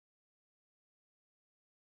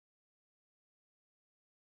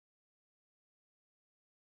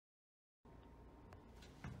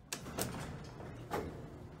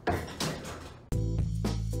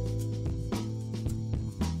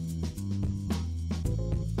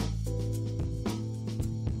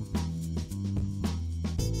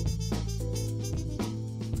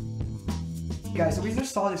guys, so we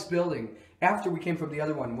just saw this building after we came from the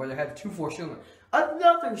other one where they had 2-4 Schindler.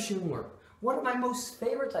 Another Schindler. One of my most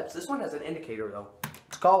favorite types. This one has an indicator though.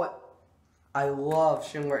 Let's call it. I love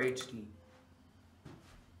Schindler HD.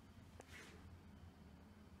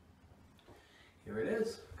 Here it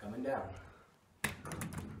is, coming down.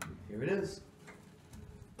 Here it is.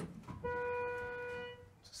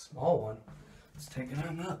 It's a small one. Let's take it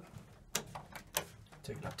on up.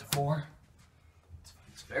 Take it up to 4.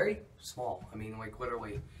 It's very small. I mean, like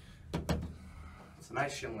literally. It's a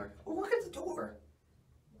nice Schindler. Oh, look at the door.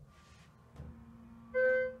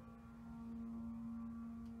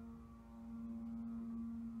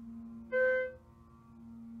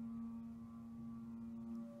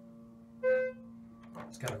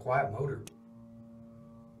 It's got a quiet motor.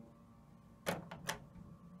 I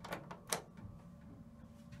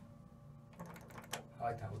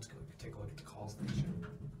like that. Let's go take a look at the call station.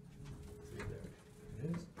 See, there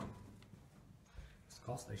it is. It's the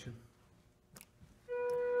call station.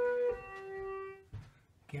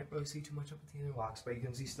 Can't really see too much up at the inner box, but you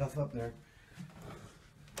can see stuff up there.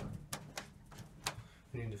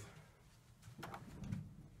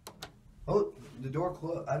 Oh, the door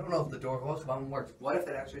closed. I don't know if the door closed button works. What if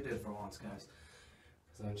it actually did for once, guys?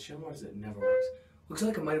 Because on Schindler's it never works. Looks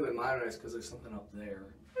like it might have been modernized because there's something up there.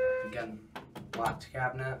 Again, locked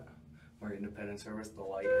cabinet where independent service the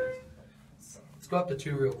light is. Let's go up to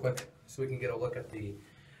 2 real quick so we can get a look at the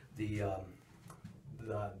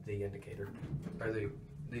indicator or the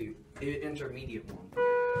intermediate one.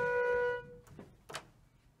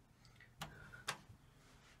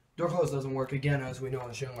 Door close doesn't work again, as we know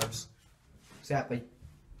on Schindler's. Sadly.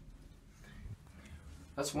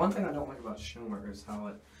 That's one thing I don't like about Schindler is how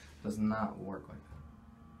it does not work like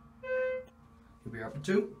that. Here we are up at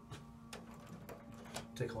 2.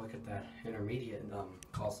 Take a look at that intermediate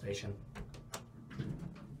call station.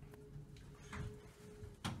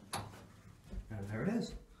 And there it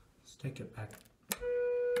is. Let's take it back.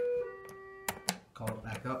 Call it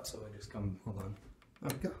back up so I just come, hold on.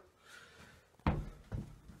 There we go.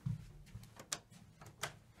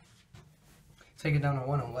 Take it down to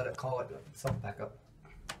 1 and let it call itself back up.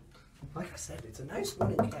 Like I said, it's a nice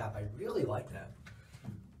running cab. I really like that.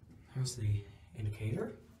 Here's the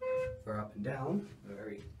indicator for up and down.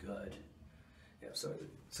 Very good. Yeah,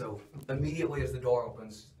 so immediately as the door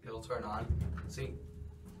opens, it'll turn on. See?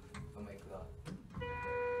 I'll make the...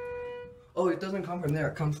 Oh, it doesn't come from there.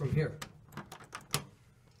 It comes from here.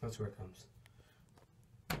 That's where it comes.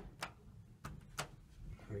 There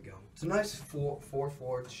we go. It's a nice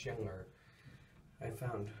 4-4 Schindler. I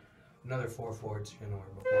found another 4-4 Schindler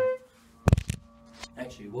before.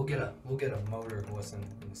 Actually, we'll get a motor listen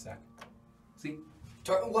in a sec. See?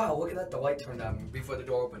 Wow, look at that. The light turned on before the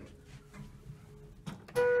door opened.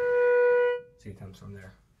 See, it comes from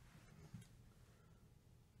there.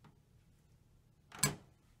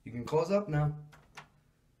 You can close up now.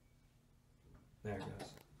 There it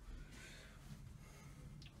goes.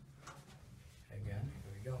 Again,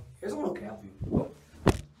 here we go. Here's a little cab view. Oh.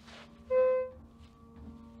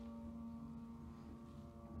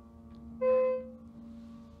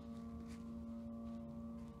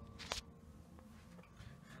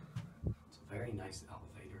 Very nice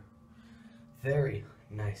elevator. Very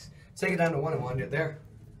nice. Let's take it down to 1 and wind it there.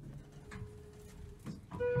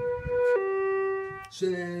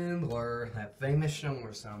 Schindler, that famous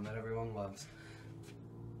Schindler sound that everyone loves.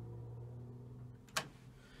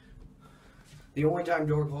 The only time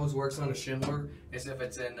door close works on a Schindler is if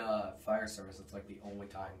it's in fire service. It's like the only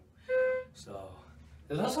time. So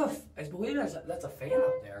there's also, I believe that's a fan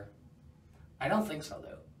up there. I don't think so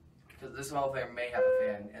though. Because this elevator may have a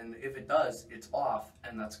fan, and if it does, it's off,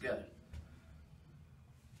 and that's good.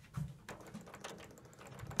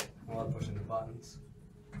 I love pushing the buttons.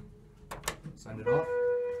 Send it off.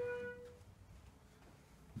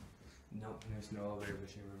 No, there's no elevator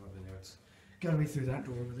machine room over there. It's gotta be through that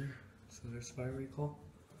door over there. So there's fire recall.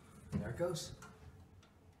 And there it goes.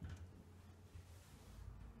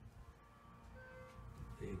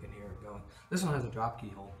 You can hear it going. This one has a drop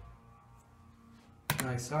keyhole.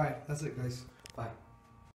 Nice. Alright, that's it, guys. Bye.